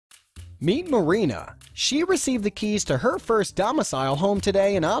Meet Marina. She received the keys to her first domicile home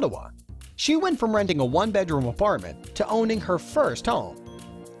today in Ottawa. She went from renting a one-bedroom apartment to owning her first home.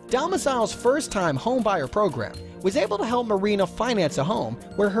 Domicile's first-time homebuyer program was able to help Marina finance a home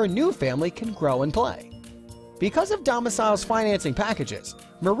where her new family can grow and play. Because of Domicile's financing packages,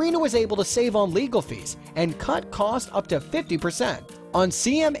 Marina was able to save on legal fees and cut costs up to 50% on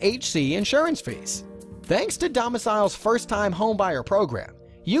CMHC insurance fees. Thanks to Domicile's first-time homebuyer program,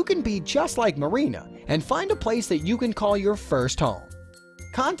 you can be just like Marina and find a place that you can call your first home.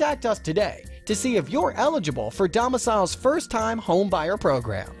 Contact us today to see if you're eligible for Domicile's first-time homebuyer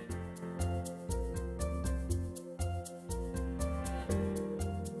program.